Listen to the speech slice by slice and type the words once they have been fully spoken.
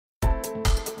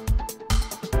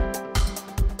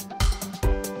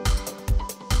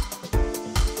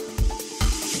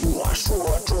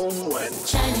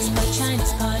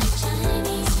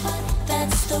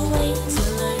the way to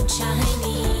learn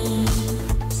Chinese.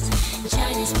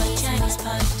 Chinese pot, Chinese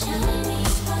pot,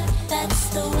 Chinese pot. That's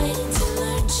the way to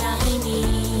learn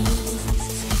Chinese.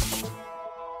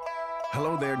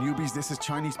 Hello there, newbies. This is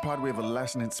Chinese Pod. We have a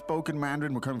lesson in spoken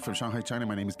Mandarin. We're coming from Shanghai, China.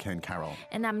 My name is Ken Carroll.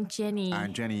 And I'm Jenny.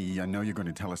 And Jenny, I know you're going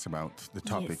to tell us about the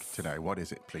topic Yes. today. What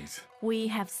is it, please? We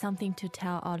have something to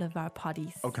tell all of our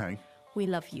parties. Okay. We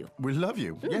love you. We love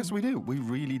you. Yes, we do. We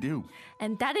really do.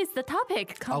 And that is the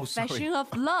topic, confession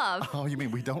of love. Oh, you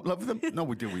mean we don't love them? No,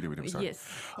 we do. Sorry. Yes.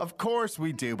 Of course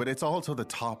we do, but it's also the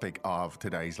topic of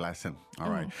today's lesson. All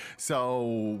right.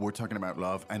 So we're talking about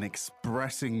love and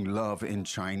expressing love in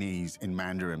Chinese, in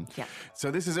Mandarin. Yeah.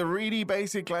 So this is a really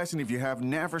basic lesson. If you have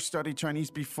never studied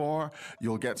Chinese before,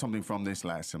 you'll get something from this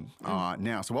lesson.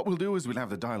 Now, so what we'll do is we'll have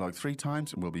the dialogue 3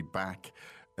 times and we'll be back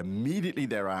immediately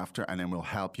thereafter, and then we'll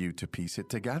help you to piece it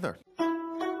together.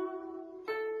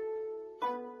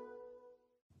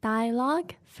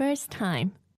 Dialogue first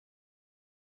time.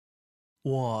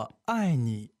 我爱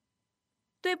你，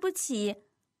对不起，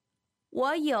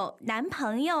我有男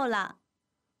朋友了，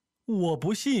我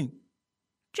不信，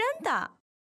真的。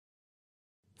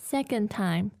Second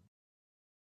time.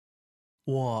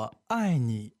 我爱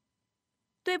你，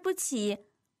对不起，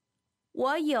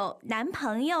我有男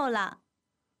朋友了，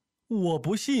我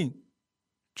不信，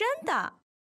真的。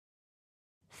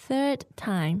Third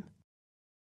time.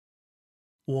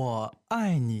 我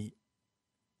爱你，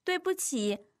对不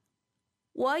起，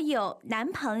我有男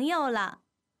朋友了，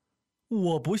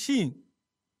我不信，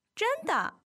真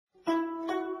的。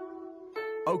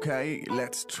Okay,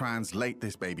 let's translate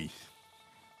this baby.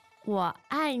 我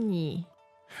爱你，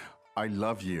 I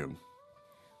love you.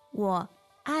 我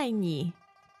爱你，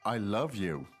 I love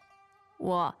you.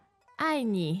 我爱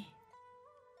你。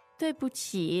对不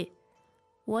起，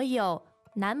我有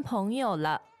男朋友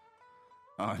了。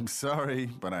I'm sorry,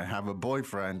 but I have a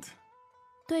boyfriend.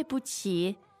 对不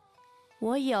起，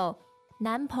我有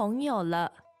男朋友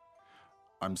了。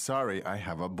 I'm sorry, I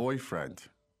have a boyfriend.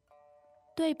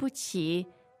 对不起，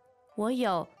我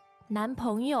有男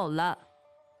朋友了。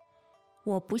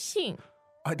我不信，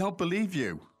 I don't believe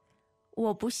you.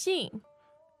 我不信，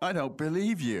 I don't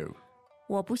believe you.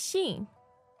 我不信。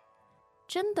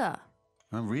真的，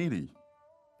 Really?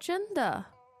 真的，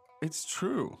 It's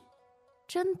true.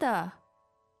 真的。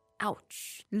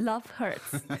Ouch, love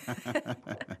hurts.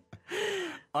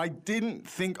 I didn't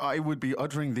think I would be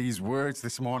uttering these words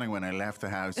this morning when I left the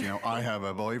house. You know, I have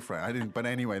a boyfriend. I didn't, but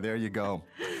anyway, there you go.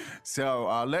 So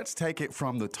let's take it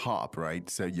from the top, right?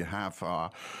 So you have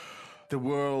the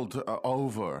world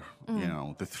over, you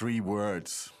know, the 3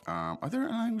 words. Are there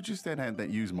languages that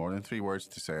use more than 3 words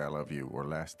to say I love you or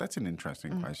less? That's an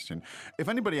interesting question. If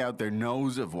anybody out there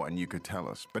knows of one, you could tell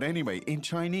us. But anyway, in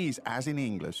Chinese, as in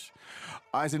English,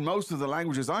 as in most of the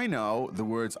languages I know, the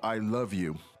words I love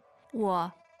you.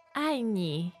 我爱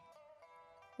你，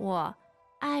我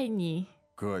爱你。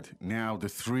 Good. Now, the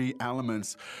 3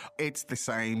 elements, it's the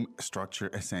same structure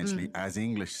essentially as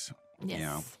English. Yes. You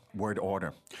know, word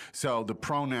order. So the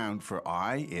pronoun for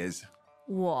I is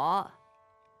我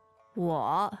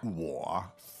我,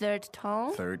 third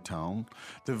tone. 3rd tone.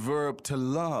 The verb to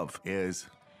love is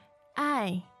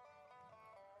爱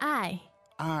I.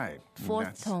 4th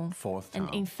That's tone. 4th tone.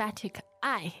 An emphatic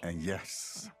I.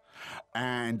 Yes.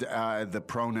 And the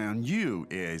pronoun you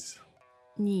is,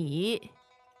 你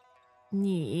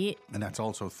and that's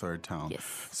also 3rd tone. Yes.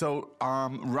 So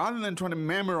rather than trying to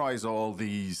memorize all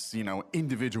these, you know,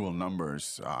 individual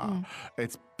numbers,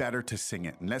 it's better to sing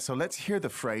it. So let's hear the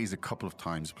phrase a couple of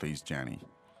times, please, Jenny.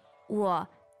 我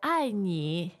爱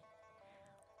你，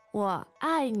我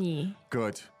爱你。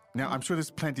 Good. Now, I'm sure there's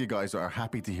plenty of guys that are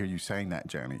happy to hear you saying that,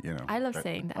 Jenny. You know, I love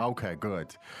saying that. Okay,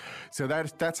 good. So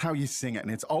that's how you sing it, and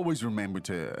it's always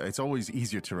it's always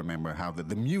easier to remember how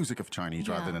the music of Chinese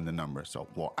rather Yeah. than the number. So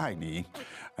我爱你,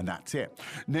 and that's it.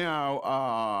 Now,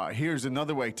 here's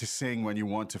another way to sing when you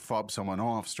want to fob someone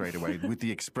off straight away with the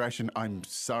expression "I'm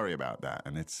sorry about that,"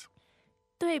 and it's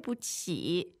对不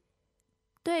起，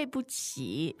对不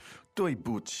起。对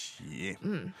不起.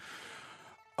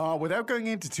 Without going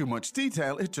into too much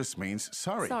detail, it just means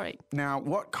sorry. Sorry. Now,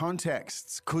 what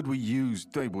contexts could we use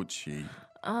对不起?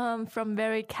 From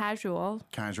very casual,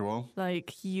 Casual.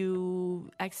 like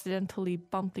you accidentally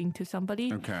bumped into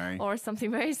somebody. Okay. Or something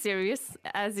very serious,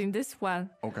 as in this one.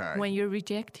 Okay. When you're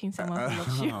rejecting someone who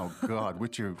loves you. Oh, God,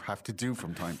 which you have to do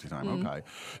from time to time. Okay.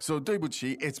 So, 对不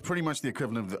起, it's pretty much the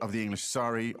equivalent of the English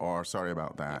sorry or sorry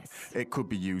about that. Yes. It could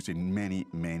be used in many,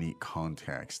 many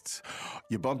contexts.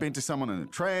 You bump into someone on a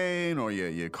train, or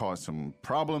you cause some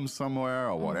problems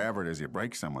somewhere, or whatever it is, you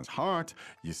break someone's heart,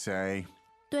 you say,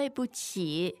 对不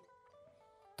起，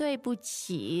对不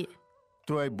起。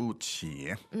对不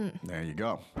起. There you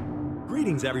go.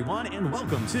 Greetings, everyone, and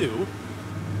welcome to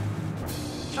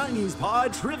Chinese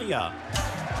Pod Trivia.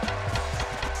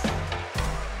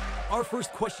 Our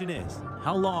first question is,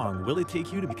 how long will it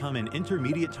take you to become an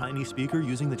intermediate Chinese speaker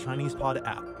using the Chinese Pod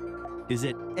app? Is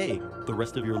it A, the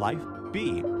rest of your life?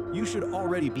 B, you should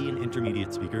already be an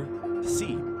intermediate speaker?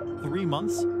 C, 3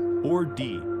 months? Or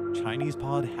D, Chinese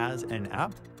Pod has an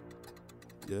app?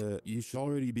 You should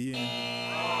already be in.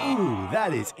 Ooh,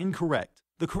 that is incorrect.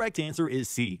 The correct answer is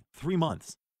C, 3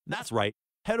 months. That's right.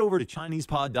 Head over to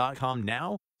ChinesePod.com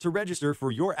now to register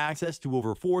for your access to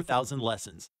over 4,000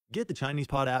 lessons. Get the Chinese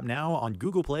Pod app now on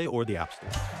Google Play or the App Store.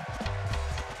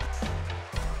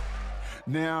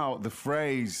 Now, the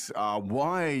phrase,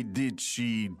 why did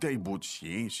she 对不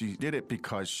起? She did it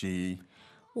because she...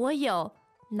 我有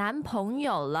男朋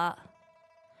友了。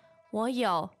我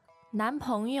有男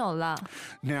朋友了。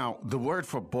 Now, the word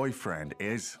for boyfriend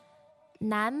is...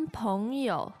 男朋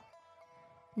友。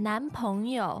男朋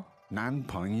友。男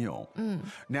朋友.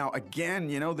 Now, again,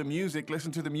 you know, the music, listen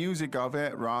to the music of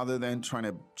it rather than trying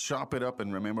to chop it up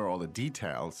and remember all the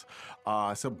details.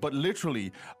 But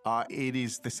literally, it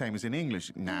is the same as in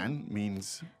English. Nan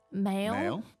means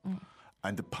male,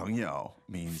 and the 朋友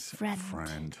means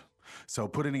friend. So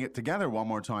putting it together one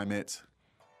more time, it's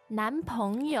男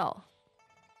朋友。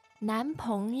男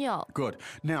朋友。 good.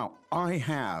 Now, I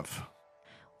have.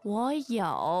 我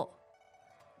有。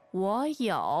我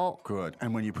有。 Good.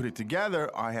 And when you put it together,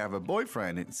 I have a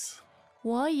boyfriend. It's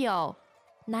我有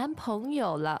男朋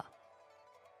友了。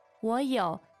我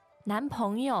有男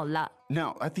朋友了。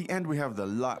 now at the end we have the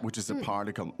la, which is a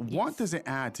particle. What does it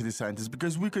add to the sentence?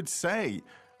 Because we could say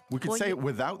it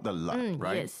without the la,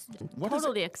 right? Yes, What does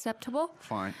totally acceptable.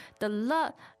 Fine. The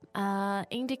le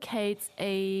indicates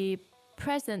a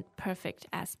present perfect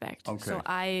aspect. Okay. So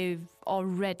I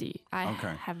already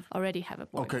Okay. have a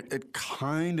boyfriend. Okay, it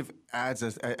kind of adds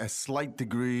a slight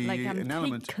degree, Like I'm an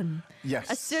element. taken. Yes.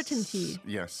 A certainty.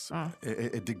 Yes.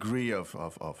 A degree of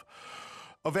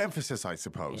emphasis, I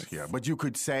suppose, here. But you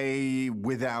could say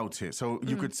without it. So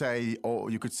you could say,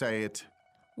 or you could say it.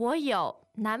 我有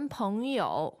男朋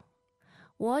友。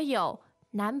我有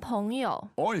男朋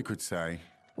友。 Or you could say,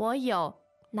 我有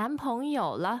男朋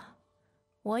友了。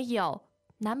我有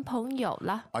男朋友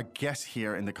了。 I guess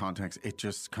here in the context, it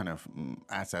just kind of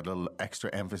adds that little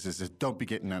extra emphasis. Is don't be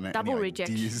getting any Double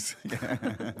ideas.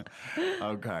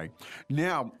 Okay.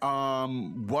 Now,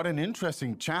 what an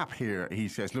interesting chap here. He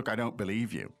says, look, I don't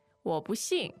believe you. 我不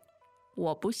信。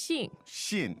我不信。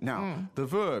 Xin. Now, the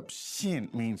verb xin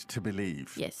means to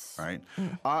believe. Yes. Right?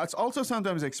 It's also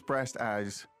sometimes expressed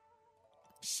as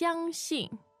相信。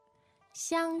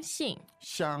相信。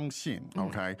 xiangxin.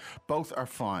 Okay? Both are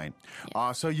fine.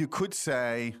 So you could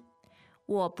say,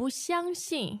 我不相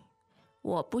信。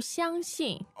我不相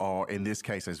信。 or in this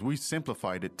case, as we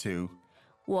simplified it to,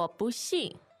 我不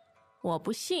信。我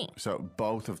不信。 so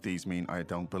both of these mean I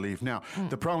don't believe. Now,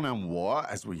 the pronoun 我,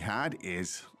 as we had,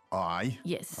 is I.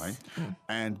 Yes. Right?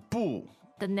 And 不,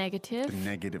 The negative. the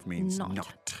negative means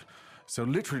not. So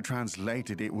literally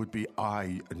translated, it would be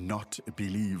I not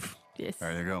believe. Yes.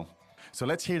 There you go. So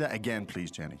let's hear that again,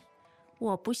 please, Jenny.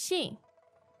 我不信。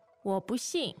我不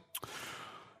信。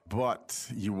 But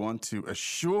you want to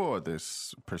assure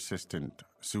this persistent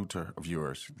suitor of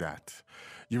yours that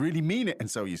you really mean it, and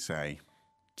so you say,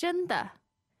 真的。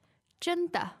真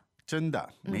的。真的,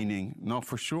 meaning not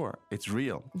for sure, it's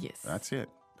real. Yes. That's it.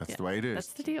 That's Yeah, the way it is.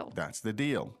 that's the deal. That's the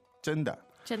deal. 真的.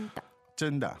真的。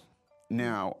真的.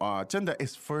 Now, 真的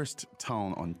is first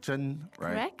tone on 真,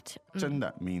 right? Correct. 真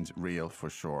的means real for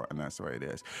sure, and that's the way it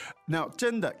is. Now,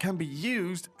 真的 can be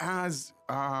used as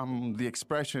the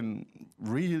expression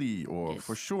really or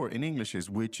for sure in English is,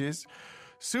 which is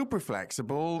super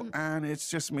flexible, and it's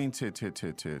just mean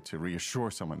to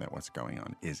reassure someone that what's going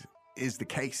on is the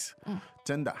case.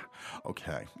 真的.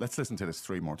 Okay, let's listen to this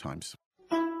 3 more times.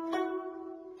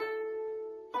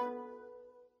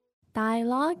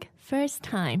 Dialogue first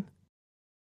time.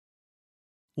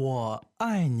 我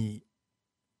爱你。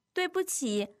对不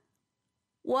起，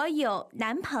我有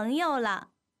男朋友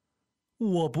了。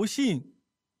我不信。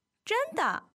真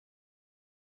的。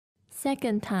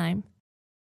Second time.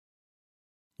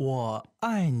 我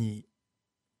爱你。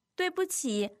对不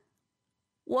起，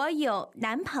我有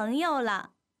男朋友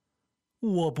了。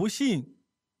我不信。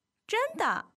真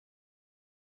的。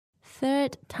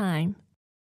Third time.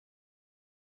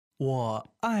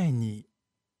 我爱你。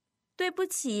对不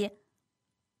起，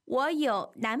我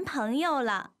有男朋友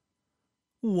了。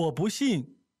我不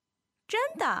信。真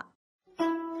的。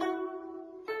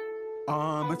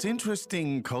It's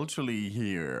interesting culturally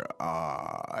here.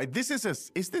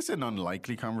 Is this an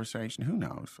unlikely conversation? Who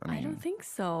knows? I don't think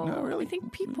so. No, really? I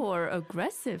think people are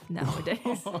aggressive nowadays.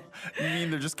 You mean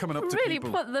they're just coming up to Really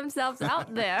people? put themselves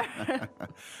out there.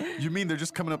 You mean they're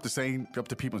just coming up to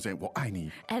people and saying, "我爱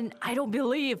你," And I don't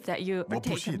believe that you are 我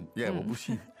不信. taken. Yeah, 我不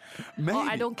信. Or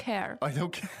I Maybe. don't care. I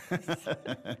don't care.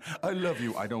 I love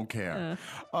you. I don't care.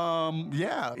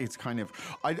 Yeah, it's kind of.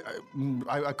 I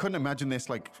couldn't imagine this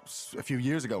like a few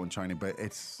years ago in China, but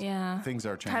it's things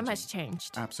are changing. Time has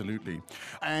changed. Absolutely,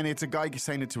 and it's a guy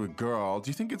saying it to a girl. Do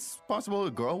you think it's possible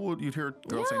a girl you'd hear a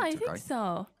girl saying Yeah, it I to a guy? think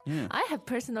so. Yeah. I have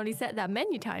personally said that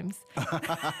many times.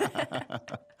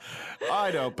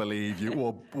 I don't believe you.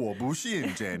 我不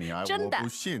信 Jenny. 真的。我不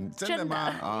信. 真的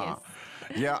吗? 真的, yes.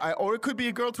 Yeah, or it could be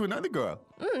a girl to another girl.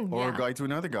 Or a yeah. guy to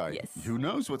another guy. Yes. Who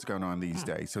knows what's going on these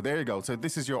days? So there you go. So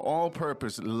this is your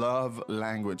all-purpose love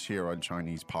language here on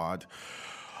Chinese Pod.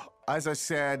 As I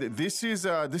said, this is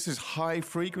high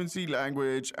frequency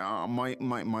language. My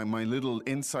little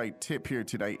insight tip here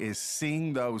today is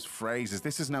sing those phrases.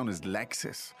 This is known as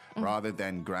lexis rather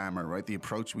than grammar, right? The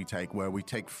approach we take where we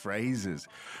take phrases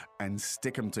and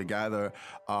stick them together,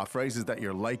 phrases that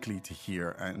you're likely to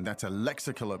hear. And that's a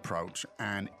lexical approach.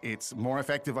 And it's more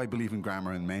effective, I believe, in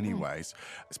grammar in many ways,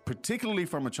 particularly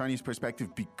from a Chinese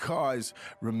perspective, because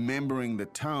remembering the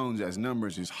tones as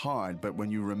numbers is hard. But when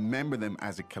you remember them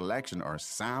as a collection or a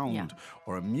sound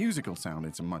or a musical sound,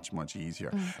 it's much, much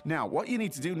easier. Now, what you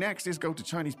need to do next is go to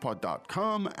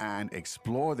ChinesePod.com and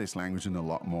explore this language in a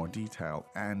lot more detail.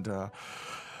 And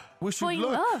we should Fall in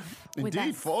love with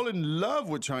Indeed, us. fall in love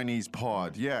with Chinese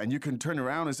Pod. Yeah, and you can turn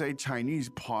around and say Chinese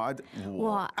Pod.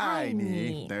 我爱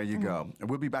你. There you go. And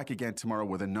we'll be back again tomorrow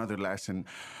with another lesson.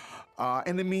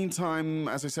 In the meantime,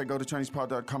 as I said, go to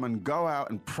ChinesePod.com and go out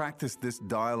and practice this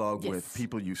dialogue with Yes.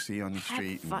 people you see on the Have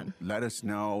street. fun. And let us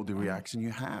know the reaction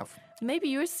you have. Maybe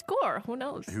you score. Who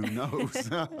knows? Who knows?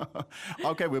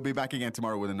 Okay, we'll be back again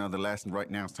tomorrow with another lesson.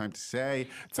 Right now, it's time to say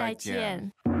再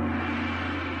见.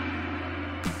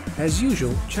 As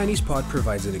usual, ChinesePod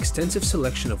provides an extensive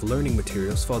selection of learning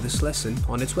materials for this lesson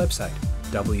on its website,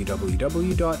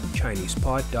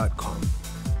 www.chinesepod.com.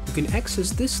 You can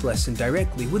access this lesson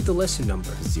directly with the lesson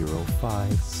number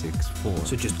 0564.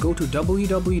 So just go to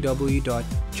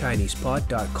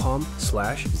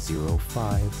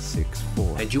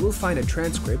www.chinesepod.com/0564 and you will find a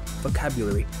transcript,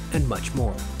 vocabulary, and much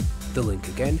more. The link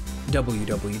again,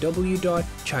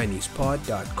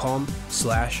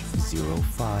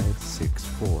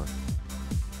 www.chinesepod.com/0564.